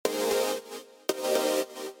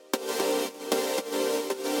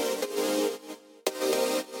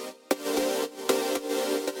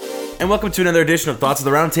And welcome to another edition of Thoughts of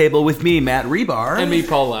the Round Table with me, Matt Rebar. And me,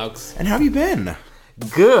 Paul Laux. And how have you been?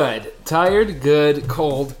 Good. Tired, good,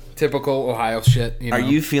 cold. Typical Ohio shit. Are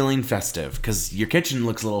you feeling festive? Because your kitchen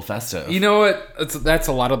looks a little festive. You know what? That's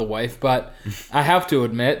a lot of the wife, but I have to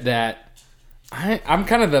admit that I'm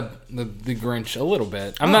kind of the Grinch a little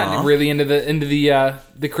bit. I'm not really into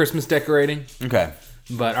the Christmas decorating. Okay.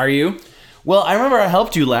 But are you? Well, I remember I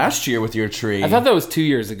helped you last year with your tree. I thought that was 2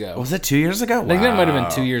 years ago. Was it 2 years ago? I think that might have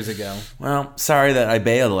been 2 years ago. Well, sorry that I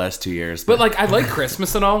bailed the last 2 years. But like, I like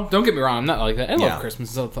Christmas and all. Don't get me wrong, I'm not like that. I love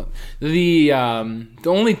Christmas. The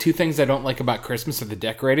only two things I don't like about Christmas are the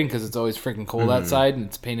decorating, because it's always freaking cold outside and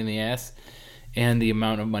it's a pain in the ass, and the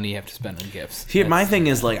amount of money you have to spend on gifts. See, my thing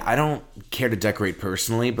is, like, I don't care to decorate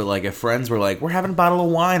personally, but, like, if friends were like, we're having a bottle of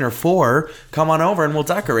wine or 4, come on over and we'll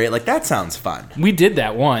decorate, like, that sounds fun. We did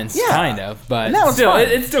that once, kind of, but still,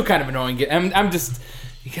 it's still kind of annoying. I'm just,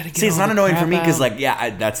 you gotta get See, it's not annoying for me, because, out.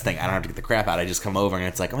 like, that's the thing, I don't have to get the crap out, I just come over and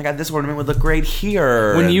it's like, oh my god, this ornament would look great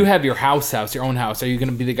here. When you have your your own house, are you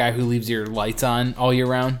gonna be the guy who leaves your lights on all year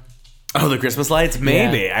round? Oh, the Christmas lights?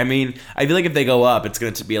 Maybe. Yeah. I mean, I feel like if they go up, it's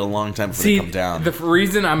going to be a long time before they come down. The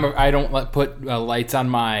reason I don't put lights on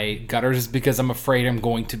my gutters is because I'm afraid I'm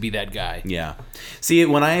going to be that guy. Yeah. See,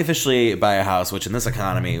 when I officially buy a house, which in this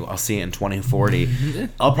economy, I'll see it in 2040,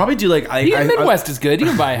 I'll probably do like... The Midwest is good. You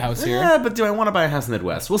can buy a house here. Yeah, but do I want to buy a house in the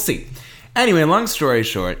Midwest? We'll see. Anyway, long story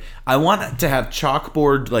short, I want to have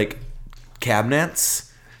chalkboard, like, cabinets...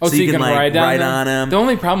 Oh, so you can like, write on them. The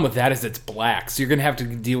only problem with that is it's black, so you're gonna have to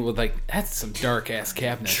deal with like that's some dark ass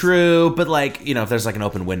cabinets. True, but like if there's like an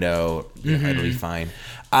open window, it'll be fine.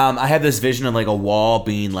 I have this vision of like a wall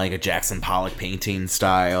being like a Jackson Pollock painting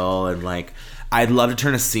style, and like I'd love to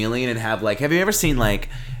turn a ceiling and have like. Have you ever seen like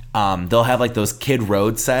they'll have like those Kid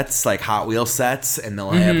Road sets, like Hot Wheel sets, and they'll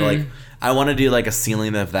have like I want to do like a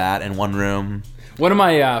ceiling of that in one room. One of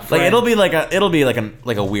my friends, like it'll be like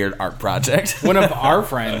a weird art project. One of our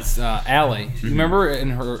friends, Allie, you remember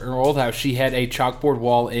in her old house, she had a chalkboard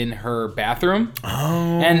wall in her bathroom.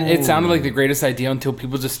 Oh, and it sounded like the greatest idea until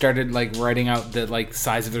people just started like writing out the like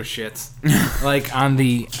size of their shits, like on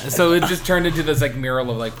the. So it just turned into this like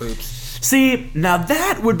mural of like poops. See, now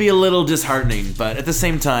that would be a little disheartening, but at the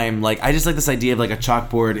same time, like I just like this idea of like a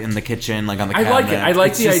chalkboard in the kitchen, like on the cabinet. I like it. I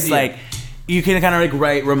like the idea. Like, you can kind of like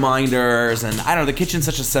write reminders, and I don't know, the kitchen's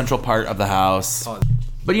such a central part of the house.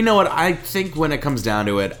 But you know what? I think when it comes down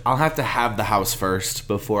to it, I'll have to have the house first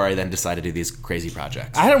before I then decide to do these crazy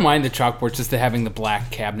projects. I don't mind the chalkboard, just to having the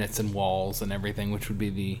black cabinets and walls and everything, which would be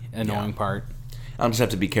the annoying part. I'll just have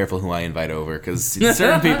to be careful who I invite over, because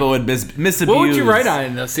certain people would misabuse. What would you write on it,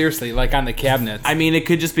 though? Seriously, like on the cabinets? I mean, it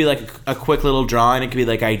could just be like a quick little drawing. It could be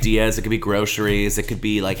like ideas. It could be groceries. It could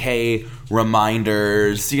be like, hey,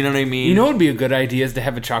 reminders. You know what I mean? You know what would be a good idea is to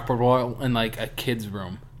have a chalkboard wall in like a kid's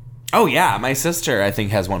room. Oh, yeah. My sister, I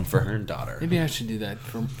think, has one for her daughter. Maybe I should do that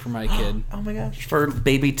for my kid. Oh, my gosh. For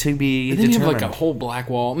baby to be determined. Then you have like a whole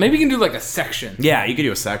black wall. Maybe you can do like a section. Yeah, you could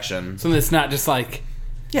do a section. Something that's not just like...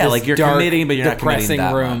 Yeah, like you're dark, committing, but you're not committing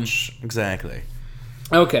that room. much. Exactly.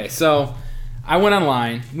 Okay, so I went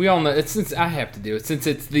online. We all know it's since I have to do it since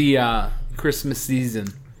it's the Christmas season.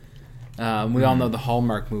 We all know the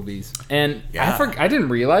Hallmark movies, and I didn't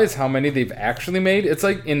realize how many they've actually made. It's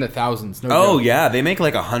like in the thousands. No joke. Yeah, they make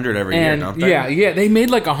like 100 every year, don't they? Yeah, they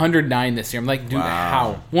made like 109 this year. I'm like, dude,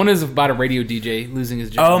 how? One is about a radio DJ losing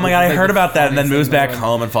his job. Oh my god, I heard about that, and then moves back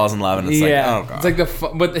home and falls in love, and it's like, oh god. It's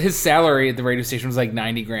like but his salary at the radio station was like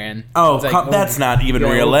 $90,000. Oh, like, that's not even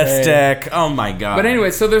realistic. Oh my god. But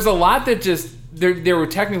anyway, so there's a lot that just there were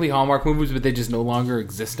technically Hallmark movies, but they just no longer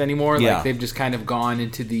exist anymore. Yeah. Like they've just kind of gone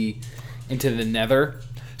into the nether.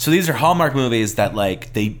 So these are Hallmark movies that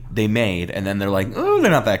like they made, and then they're like, oh, they're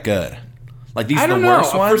not that good. Like these are the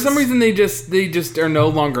worst ones. For some reason, they just are no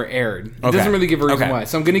longer aired. It doesn't really give a reason why.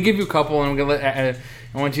 So I'm going to give you a couple, and I'm going to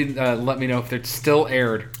I want you to let me know if they're still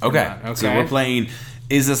aired. Okay. So we're playing.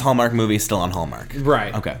 Is this Hallmark movie still on Hallmark?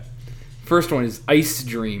 Right. Okay. First one is Ice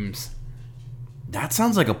Dreams. That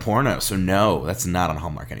sounds like a porno. So no, that's not on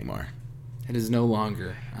Hallmark anymore. It is no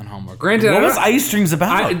longer on Hallmark. Granted, what was Ice Dreams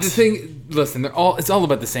about? Listen, it's all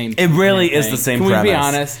about the same. It really is the same premise. Can we be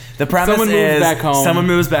honest? The premise someone moves back home. Someone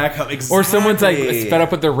moves back home. Exactly. Or someone's like sped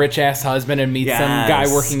up with their rich ass husband and meets some guy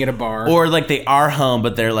working at a bar. Or like they are home,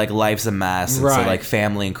 but their like life's a mess, and right. so like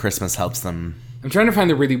family and Christmas helps them. I'm trying to find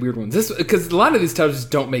the really weird ones. Because a lot of these titles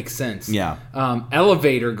just don't make sense. Yeah.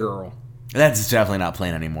 Elevator Girl. That's definitely not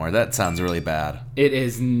playing anymore. That sounds really bad. It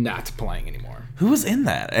is not playing anymore. Who was in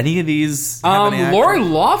that? Any of these? have any Lori actors?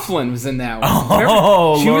 Loughlin was in that one.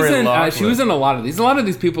 Oh, she was Lori in. Loughlin. She was in a lot of these. A lot of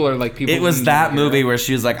these people are like people. It was who that you hear movie of. where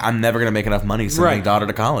she was like, "I'm never gonna make enough money, so my daughter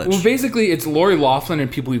to college." Well, basically, it's Lori Loughlin and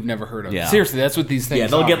people you've never heard of. Yeah. Seriously, that's what these things. yeah,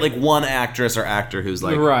 they'll are. get like one actress or actor who's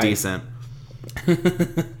like Right. decent.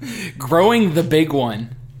 Growing the Big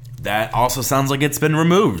One. That also sounds like it's been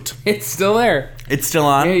removed. It's still there. It's still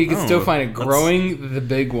on. Yeah, you can still Oh, find it. Growing the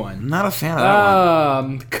Big One. I'm not a fan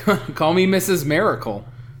of that one. Call Me Mrs. Miracle.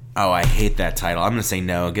 Oh, I hate that title. I'm gonna say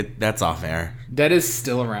no. That's off air. That is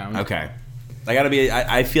still around. Okay. I gotta be.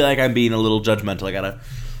 I feel like I'm being a little judgmental. I gotta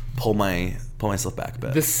pull myself back a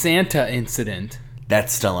bit. The Santa Incident.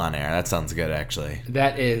 That's still on air. That sounds good, actually.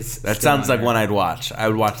 That is. That still sounds on like there. one I'd watch. I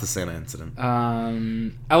would watch the Santa Incident.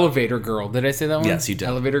 Elevator Girl. Did I say that one? Yes, you did.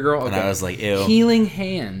 Elevator Girl. Okay. And I was like, ew. Healing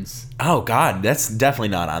Hands. Oh God, that's definitely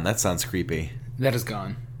not on. That sounds creepy. That is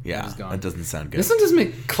gone. Yeah, That is gone. that doesn't sound good. This one doesn't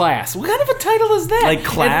make Class. What kind of a title is that? Like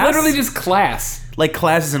Class? It's literally just Class. Like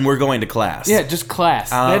classes, and we're going to class. Yeah, just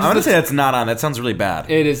Class. I'm That's gonna the- say that's not on. That sounds really bad.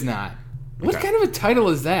 It is not. What Okay. kind of a title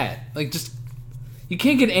is that? Like, just you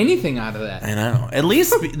can't get anything out of that. I know. At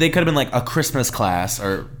least they could have been like a Christmas class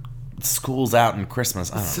or school's out in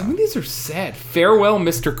Christmas. I don't Some know. of these are sad. Farewell,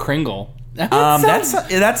 Mr. Kringle. That one sounds-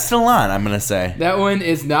 That's still on. I'm gonna say that one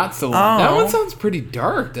is not so long. That Oh. one sounds pretty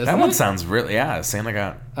dark, doesn't that it? one sounds really same like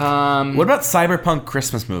a. Um, What about Cyberpunk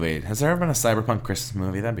Christmas movie? Has there ever been a Cyberpunk Christmas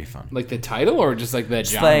movie? That'd be fun. like the title or just like that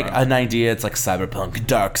It's genre? like an idea. It's like Cyberpunk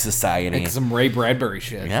Dark Society. Like some Ray Bradbury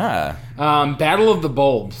shit. Yeah. Battle of the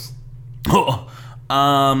Bulbs.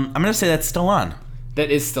 I'm gonna say that's still on. That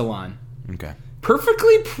is still on. Okay.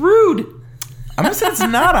 Perfectly Prude. I'm gonna say it's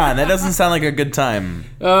not on. That doesn't sound like a good time.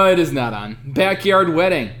 Oh, it is not on. Backyard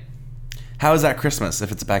Wedding. How is that Christmas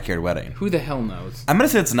if it's a backyard wedding? Who the hell knows? I'm gonna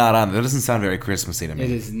say it's not on. That doesn't sound very Christmassy to me. It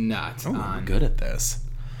is not Ooh, I'm on. good at this.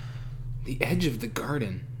 The Edge of the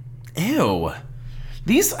Garden. Ew.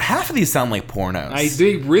 Half of these sound like pornos. I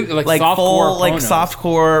do really like like softcore full, like pornos.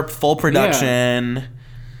 softcore, full production.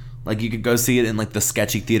 Like you could go see it in like the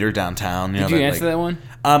sketchy theater downtown. Did you answer that one?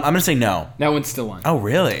 I'm gonna say no. That one's still on. Oh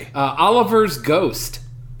really? Oliver's Ghost.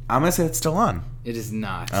 I'm gonna say it's still on. It is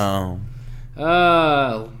not. Oh.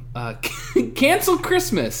 Cancel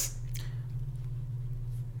Christmas.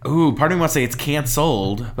 Ooh, part of me wants to say it's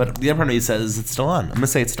canceled, but the other part of me says it's still on. I'm gonna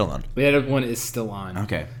say it's still on. The other one is still on.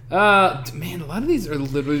 Okay. Man, a lot of these are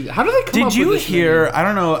literally. How do they come up Did with you this hear? many? I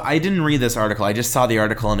don't know. I didn't read this article. I just saw the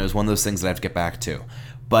article, and it was one of those things that I have to get back to.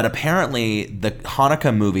 But apparently, the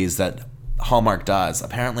Hanukkah movies that Hallmark does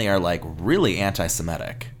apparently are like really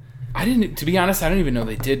anti-Semitic. I didn't. To be honest, I don't even know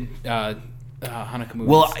they did Hanukkah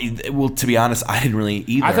movies. Well, to be honest, I didn't really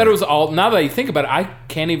either. I thought it was all. Now that you think about it, I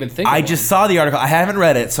can't even think. I of just one. saw the article. I haven't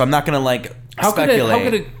read it, so I'm not gonna like speculate. How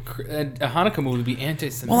could a Hanukkah movie be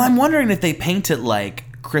anti-Semitic? Well, I'm wondering if they paint it like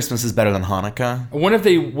Christmas is better than Hanukkah. What if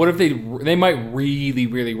they might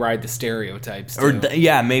really ride the stereotypes too. Or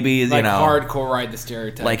yeah, maybe like you know, hardcore ride the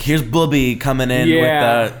stereotypes. like here's Booby coming in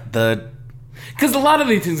Yeah. with the. because a lot of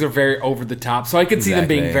these things are very over the top, so I could see them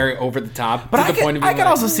being Exactly. very over the top. But to the point of I being could like,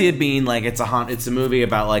 also see it being like it's a movie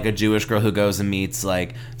about like a Jewish girl who goes and meets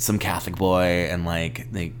like some Catholic boy and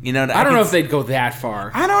like they I don't know if they'd go that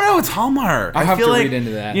far. I don't know. It's Hallmark. I'll I have feel to like, read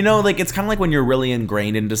into that. You know, like it's kind of like when you're really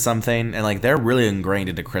ingrained into something, and like they're really ingrained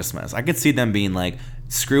into Christmas. I could see them being like,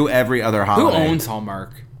 screw every other Who holiday. owns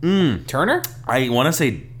Hallmark? Turner? I want to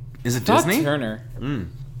say, is it Not Disney? Turner.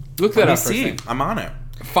 Look that Let me up for a see. second. I'm on it.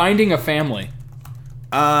 Finding a Family.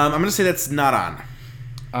 I'm gonna say that's not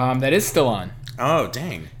on. That is still on. Oh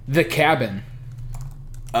dang. The Cabin.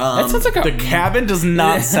 That sounds like a The Cabin does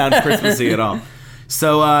not sound Christmassy at all.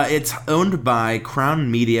 So it's owned by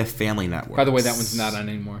Crown Media Family Network. By the way, that one's not on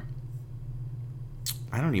anymore.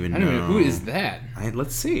 I don't even I know. don't even know who is that.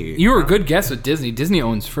 Let's see. You were a good guess with Disney. Disney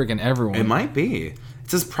owns friggin' everyone. It might be. It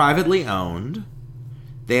says privately owned.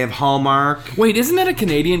 They have Hallmark. Wait, isn't that a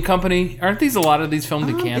Canadian company? Aren't these a lot of these filmed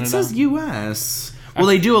in Canada? It says U.S. Well,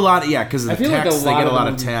 they do a lot. Yeah, because of the I feel like tax, a they lot get a of lot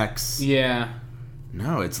them- of tax. Yeah.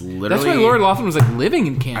 No, it's literally. That's why Lori Loughlin was like living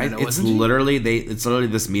in Canada, It's wasn't she? literally It's literally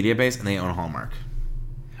this media base, and they own Hallmark.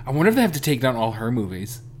 I wonder if they have to take down all her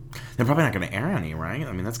movies. They're probably not going to air any, right?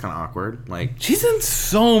 I mean, that's kind of awkward. Like, She's in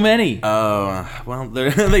so many. well,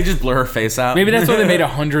 they just blur her face out. Maybe that's why they made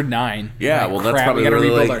 109. Yeah, Like, well, that's crap, probably we gotta really,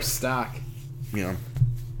 rebuild like- our stock. You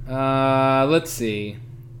know. Let's see.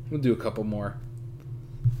 We'll do a couple more.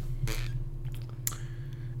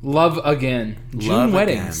 Love Again. June Love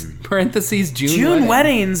Weddings. Again. Parentheses, June June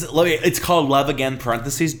Weddings. Weddings. It's called Love Again,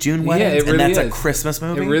 parentheses, June Weddings. it really and that's a is. Christmas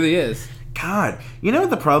movie? It really is. God. You know what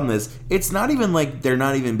the problem is? It's not even like they're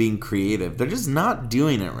not even being creative. They're just not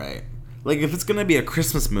doing it right. Like, if it's going to be a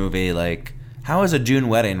Christmas movie, like, How is a June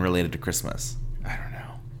wedding related to Christmas? I don't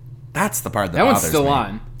know. That's the part that That one's bothers still me.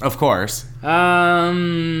 on. Of course.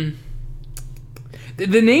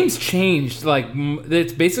 The names changed. Like,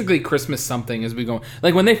 it's basically Christmas something as we go.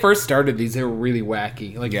 Like, when they first started these, they were really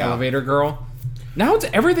wacky. Like, Elevator Girl. Now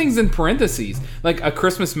everything's in parentheses. Like, a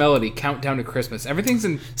Christmas melody, Countdown to Christmas. Everything's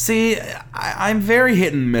in... See, I'm very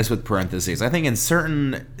hit and miss with parentheses. I think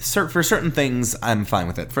for certain things, I'm fine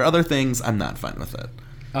with it. For other things, I'm not fine with it.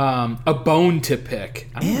 A Bone to Pick.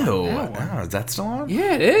 Ew. Oh, is that still on?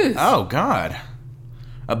 Yeah, it is. Oh, God.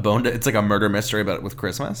 It's like a murder mystery, but with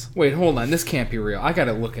Christmas? Wait, hold on. This can't be real. I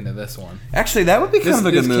gotta look into this one. Actually, that would be kind of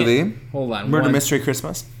a good movie. Hold on. Murder Mystery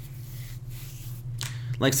Christmas.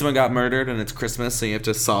 Like someone got murdered and it's Christmas, so you have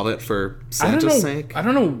to solve it for Santa's sake. I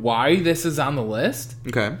don't know why this is on the list.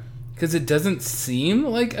 Okay. Because it doesn't seem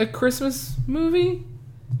like a Christmas movie.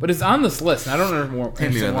 But it's on this list, and I don't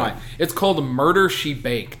understand why. It's called Murder, She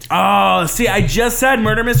Baked. Oh, see, I just said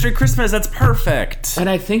Murder Mystery Christmas. That's perfect. And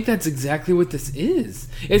I think that's exactly what this is.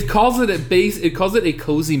 It calls it a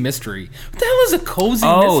cozy mystery. What the hell is a cozy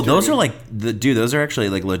mystery? Oh, those are like those are actually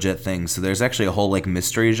like legit things. So there's actually a whole like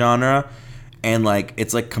mystery genre, and like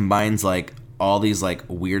it's like combines like all these like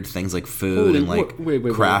weird things like food and like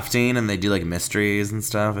crafting, and they do like mysteries and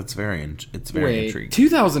stuff. It's very intriguing.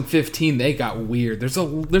 2015, they got weird. There's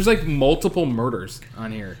like multiple murders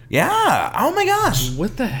on here. Yeah. Oh my gosh.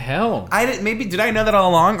 What the hell? Did I know that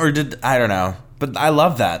all along, or I don't know. But I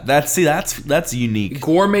love that. That's unique.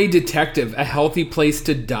 Gourmet Detective: A Healthy Place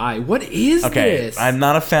to Die. What is this? I'm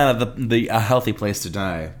not a fan of the A Healthy Place to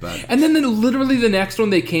Die, but and then literally the next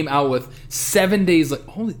one they came out with 7 days like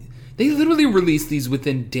holy. They literally released these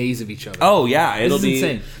within days of each other. Oh yeah, it'll be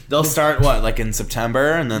insane. They'll start like in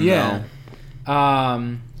September, and then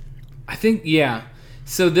I think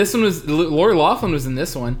So this one was Lori Loughlin was in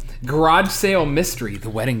this one. Garage Sale Mystery: The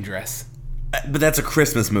Wedding Dress. But that's a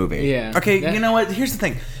Christmas movie. Yeah. Okay, you know what? Here's the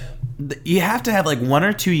thing. You have to have like one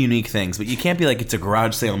or two unique things, but you can't be like it's a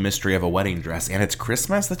garage sale mystery of a wedding dress and it's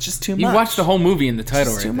Christmas. That's just too much. You watch the whole movie in the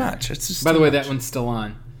title. It's too much. It's just. By the way, that one's still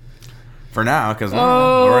on. For now, because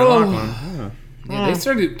Lori Loughlin. Oh. Yeah, they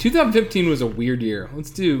started. 2015 was a weird year. We'll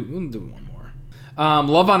do one more.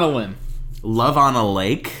 Love on a Limb. Love on a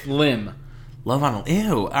Lake. Limb. Love on a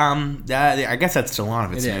ew. I guess that's still on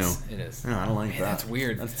if it's new. It is. No, I don't like that. That's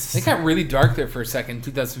weird. They got really dark there for a second.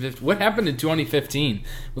 2015. What happened in 2015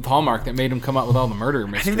 with Hallmark that made them come out with all the murder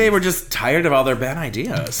mysteries? I think they were just tired of all their bad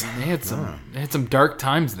ideas. They had some dark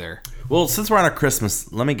times there. Well, since we're on a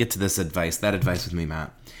Christmas, let me get to this advice. That advice with me,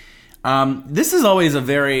 Matt. This is always a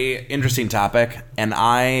very interesting topic, and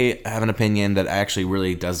I have an opinion that actually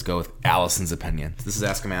really does go with Allison's opinion. This is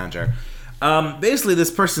Ask a Manager. Basically,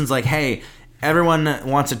 this person's like, hey, everyone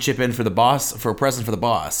wants to chip in for a present for the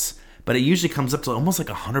boss, but it usually comes up to almost like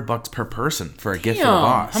 $100 per person for a gift for the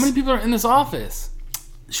boss. How many people are in this office?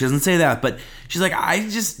 She doesn't say that, but she's like,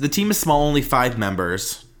 the team is small, only 5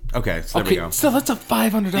 members. Okay, so there we go. So that's a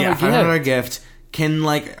 $500 gift. Yeah, $500 gift.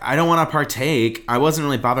 I don't want to partake. I wasn't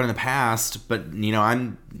really bothered in the past, but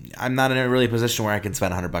I'm not in a really position where I can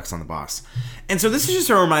spend $100 on the boss. And so this is just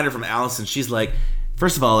a reminder from Allison. She's like,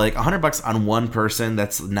 first of all, like $100 on one person,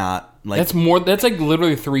 that's not like that's like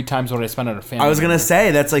literally 3 times what I spent on a family. I was gonna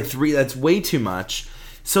say that's like 3. That's way too much.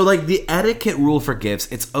 So like the etiquette rule for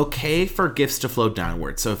gifts, it's okay for gifts to flow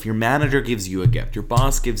downward. So if your manager gives you a gift, your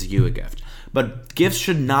boss gives you a gift. But gifts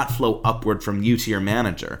should not flow upward from you to your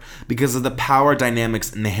manager because of the power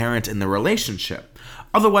dynamics inherent in the relationship.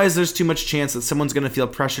 Otherwise, there's too much chance that someone's going to feel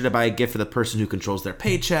pressure to buy a gift for the person who controls their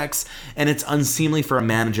paychecks, and it's unseemly for a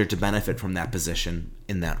manager to benefit from that position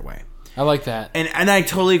in that way. I like that. And I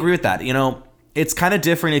totally agree with that. It's kind of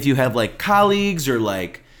different if you have like colleagues or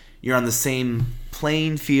like you're on the same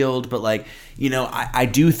playing field, but like, I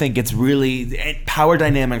do think it's really, power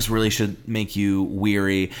dynamics really should make you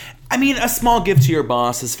weary. I mean, a small gift to your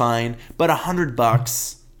boss is fine, but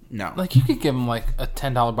 $100, no. Like you could give him like a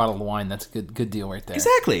 $10 bottle of wine. That's a good deal right there.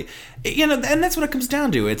 Exactly. And that's what it comes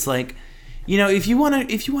down to. It's like, if you want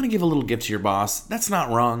to give a little gift to your boss, that's not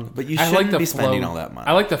wrong, but you shouldn't be spending all that money.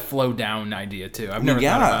 I like the flow down idea too. I've never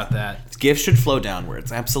thought about that. Gifts should flow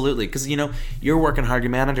downwards, absolutely, because you're working hard.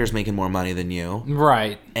 Your manager's making more money than you,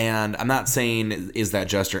 right? And I'm not saying is that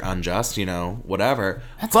just or unjust, whatever.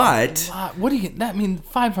 That's but a lot. What do you? That mean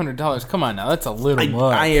 $500? Come on now, that's a little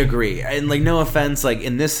much. I agree, and like no offense, like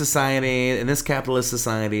in this society, in this capitalist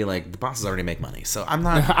society, like the bosses already make money, so I'm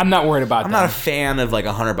not. I'm not worried about. I'm not a fan of like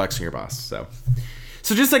 $100 from your boss, So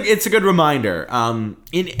just like it's a good reminder. And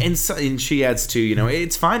she adds to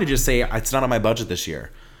it's fine to just say it's not on my budget this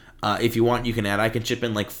year. If you want, you can add. I can chip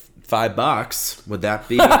in like $5. Would that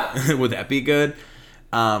be would that be good?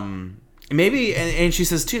 And maybe, and she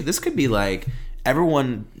says too, this could be like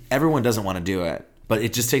everyone doesn't want to do it, but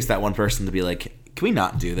it just takes that one person to be like, can we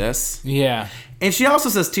not do this? Yeah. And she also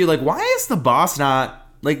says too, like, why is the boss not,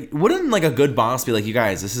 like, wouldn't like a good boss be like, you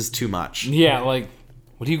guys, this is too much? Yeah, like,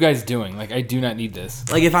 what are you guys doing? Like, I do not need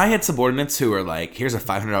this. Like, if I had subordinates who were like, here's a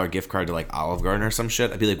 $500 gift card to like Olive Garden or some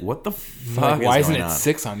shit, I'd be like, what the fuck? Like, why isn't it on?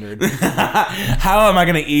 $600? How am I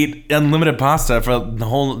going to eat unlimited pasta for the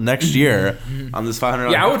whole next year on this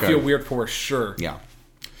 $500? Yeah, I would card? feel weird for sure. Yeah.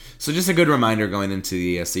 So just a good reminder going into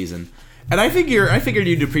the season. And I figured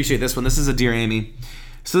you'd appreciate this one. This is a Dear Amy.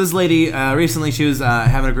 So this lady, recently she was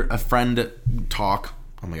having a friend talk.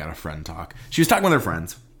 Oh my God, a friend talk. She was talking with her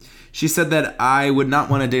friends. She said that I would not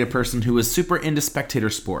want to date a person who was super into spectator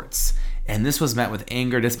sports. And this was met with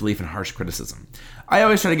anger, disbelief, and harsh criticism. I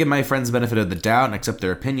always try to give my friends the benefit of the doubt and accept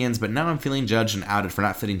their opinions, but now I'm feeling judged and outed for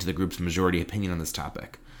not fitting to the group's majority opinion on this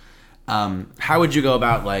topic. How would you go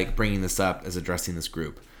about like bringing this up as addressing this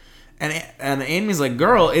group? And Amy's like,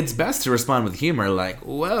 girl, it's best to respond with humor, like,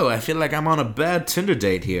 whoa, I feel like I'm on a bad Tinder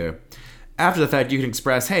date here. After the fact, you can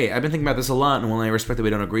express, hey, I've been thinking about this a lot, and while I respect that we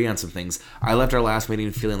don't agree on some things, I left our last meeting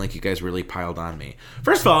feeling like you guys really piled on me.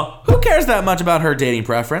 First of all, who cares that much about her dating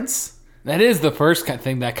preference? That is the first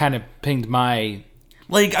thing that kind of pinged my...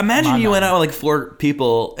 Like, imagine you went out with like 4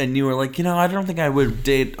 people, and you were like, you know, I don't think I would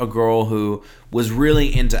date a girl who was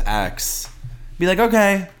really into X. Be like,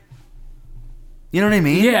 okay. You know what I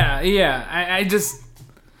mean? Yeah. I just...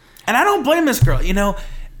 And I don't blame this girl. You know,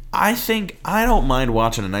 I think I don't mind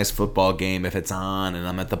watching a nice football game if it's on and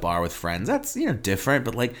I'm at the bar with friends. That's, you know, different.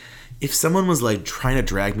 But, like, if someone was, like, trying to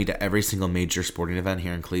drag me to every single major sporting event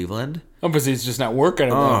here in Cleveland... Obviously, it's just not working at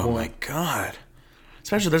that point. Oh, my God.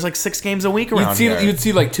 Especially, there's, like, 6 games a week around here. You'd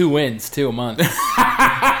see, like, 2 wins, too, a month.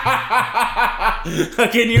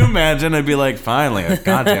 Can you imagine? I'd be like, finally, a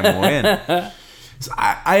goddamn win. So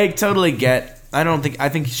I totally get... I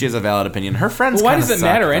think she has a valid opinion. Her friends why kind of does it suck,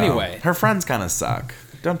 matter though. anyway? Her friends kind of suck.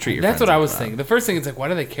 Don't treat your That's friends what I like was that. thinking. The first thing is like, why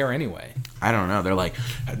do they care anyway? I don't know. They're like,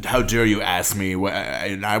 how dare you ask me?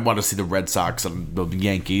 I want to see the Red Sox and the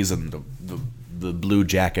Yankees and the Blue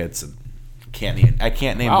Jackets. And I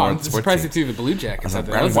can't name more I'm sports surprised teams. it's even the Blue Jackets out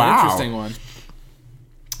there. Wow. That's an interesting one.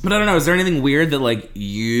 But I don't know. Is there anything weird that like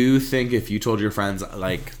you think if you told your friends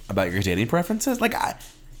like about your dating preferences? Like,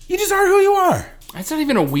 you just are who you are. That's not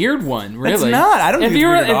even a weird one, really. It's not. I don't think it's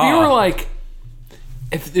weird at all. If you were like,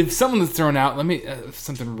 if someone was thrown out,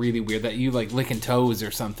 something really weird that you like licking toes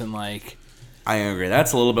or something like. I agree.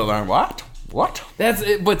 That's a little bit like what? That's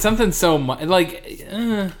it, but something so much like.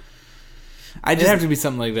 It'd have to be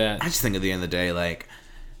something like that. I just think at the end of the day, like,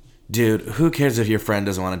 dude, who cares if your friend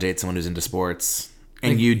doesn't want to date someone who's into sports?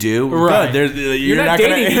 And you do? Right. Good. You're not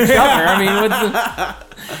dating each other. I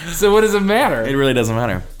mean, so what does it matter? It really doesn't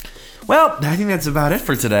matter. Well, I think that's about it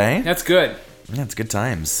for today. That's good. Yeah, it's good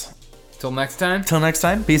times. Till next time. Till next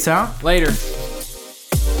time, peace out. Later.